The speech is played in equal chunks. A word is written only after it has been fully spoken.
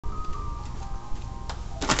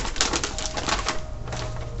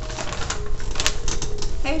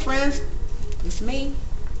Hey friends, it's me,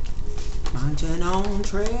 munching on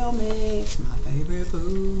trail mix, my favorite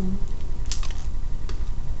food.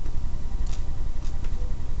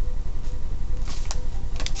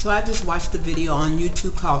 So I just watched the video on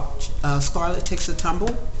YouTube called Scarlet Takes a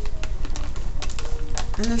Tumble,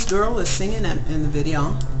 and this girl is singing in the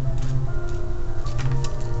video,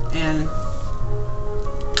 and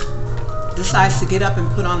decides to get up and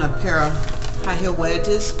put on a pair of high heel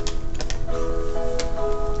wedges.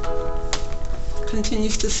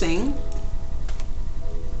 Continues to sing,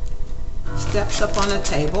 steps up on a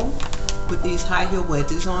table with these high heel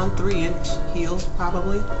wedges on, 3-inch heels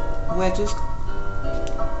probably, wedges,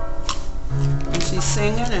 and she's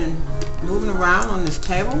singing and moving around on this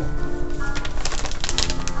table.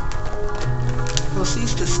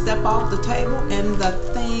 Proceeds to step off the table and the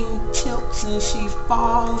thing tilts and she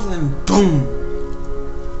falls and boom.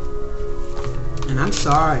 And I'm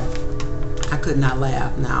sorry, I could not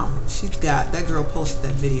laugh. Now, that girl posted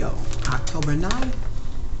that video October 9th,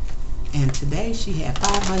 and today she had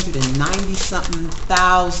 590 something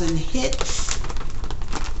thousand hits.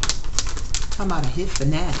 Talking about a hit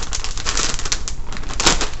fanatic.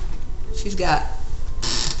 She's got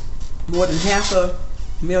more than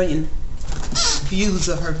 500,000 views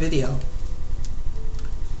of her video.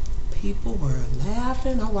 People were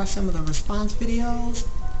laughing. I watched some of the response videos.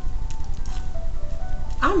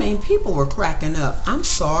 I mean, people were cracking up. I'm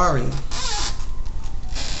sorry.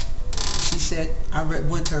 She said, I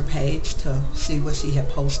went to her page to see what she had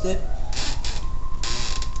posted.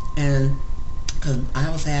 And I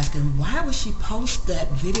was asking, why would she post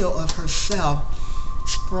that video of herself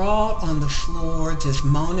sprawled on the floor, just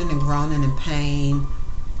moaning and groaning in pain?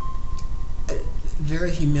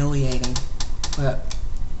 Very humiliating. But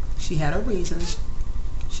she had her reasons.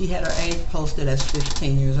 She had her age posted as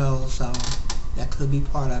 15 years old, so that could be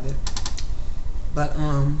part of it. But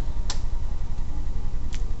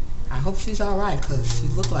I hope she's alright, because she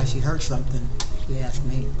looked like she hurt something, if you ask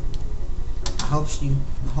me. I hope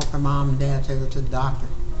her mom and dad take her to the doctor,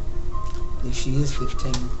 if she is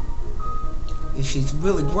 15. If she's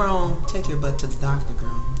really grown, take your butt to the doctor,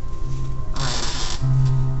 girl.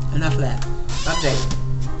 Alright, enough of that. Update.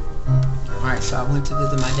 Alright, so I went to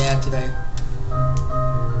visit my dad today.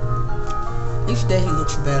 Each day he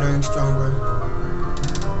looks better and stronger,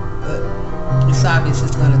 but it's obvious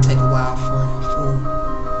it's going to take a while for full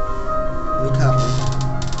recovery.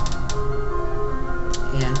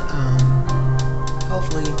 And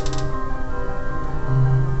hopefully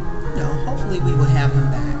we will have him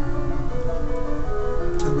back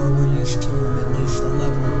to where we're used to him, at least a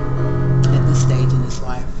level at this stage in his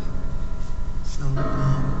life. So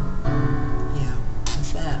yeah,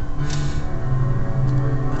 that's that.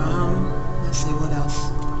 Let's see what else.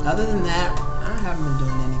 Other than that, I haven't been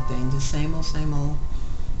doing anything. Just same old, same old.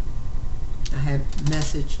 I had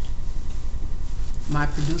messaged my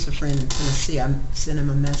producer friend in Tennessee. I sent him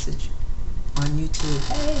a message on YouTube.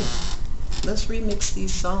 Hey, let's remix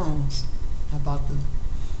these songs. I bought the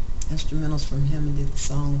instrumentals from him and did the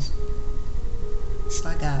songs. So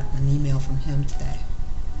I got an email from him today.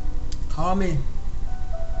 Call me.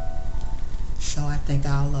 So I think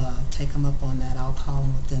I'll take him up on that. I'll call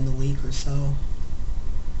him within the week or so.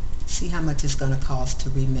 See how much it's going to cost to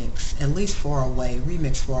remix. At least 4-away.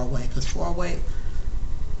 Remix 4-away. Because 4-away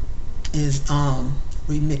is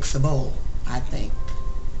remixable, I think.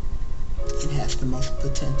 It has the most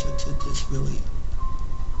potential to just really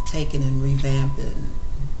take it and revamp it and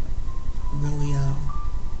really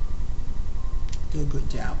do a good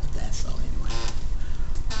job with that. So anyway.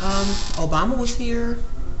 Obama was here.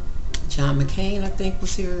 John McCain, I think,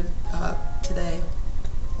 was here today,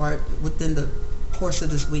 or within the course of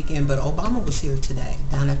this weekend, but Obama was here today,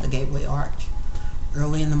 down at the Gateway Arch,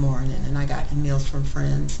 early in the morning, and I got emails from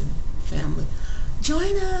friends and family.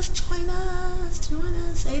 Join us,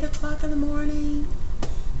 8 o'clock in the morning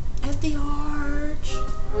at the Arch.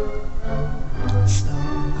 So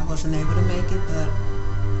I wasn't able to make it, but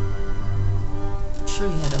I'm sure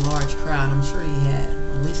he had a large crowd. I'm sure he had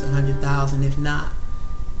at least 100,000, if not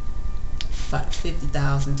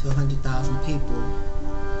 50,000 to 100,000 people.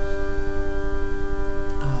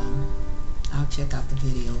 I'll check out the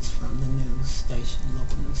videos from the news station,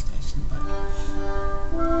 local news station. But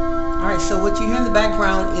alright, so what you hear in the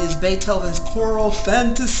background is Beethoven's Choral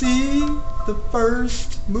Fantasy, the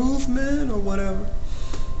first movement or whatever.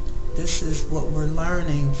 This is what we're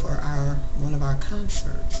learning for one of our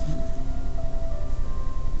concerts.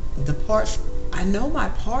 The parts, I know my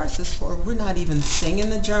parts is for, we're not even singing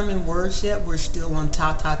the German words yet. We're still on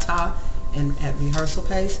ta ta ta and at rehearsal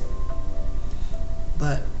pace.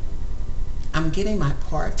 But I'm getting my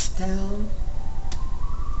parts down.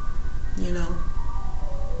 you know.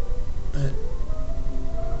 But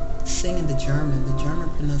singing the German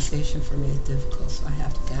pronunciation for me is difficult, so I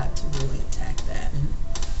have got to really attack that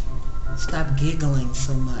and stop giggling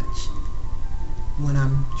so much when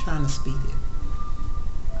I'm trying to speak it.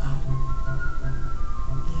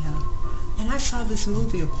 Yeah. And I saw this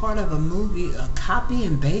movie, a part of a movie, a copy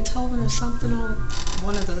in Beethoven or something on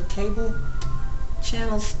one of the cable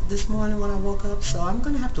channels this morning when I woke up. So I'm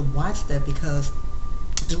going to have to watch that because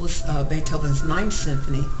it was Beethoven's Ninth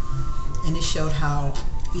Symphony, and it showed how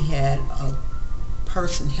he had a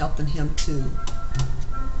person helping him to,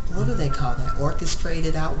 what do they call that, orchestrate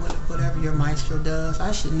it out, whatever your maestro does.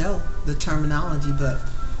 I should know the terminology, but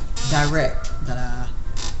direct.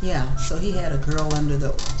 Yeah, so he had a girl in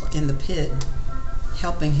the pit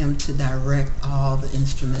helping him to direct all the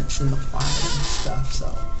instruments in the choir and stuff.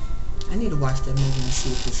 So I need to watch that movie and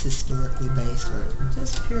see if it's historically based or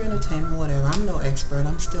just pure entertainment, whatever. I'm no expert.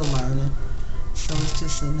 I'm still learning. So it's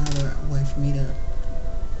just another way for me to,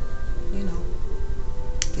 you know,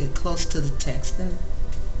 get close to the text and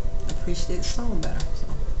appreciate the song better.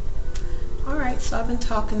 So, alright, so I've been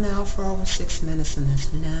talking now for over 6 minutes, and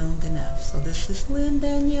that's long enough. So this is Lynn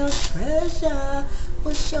Danielle Treasure.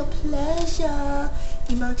 What's your pleasure?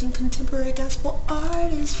 Emerging contemporary gospel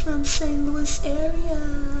artist from St. Louis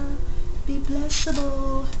area. Be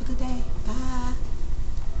blessable. Have a good day. Bye.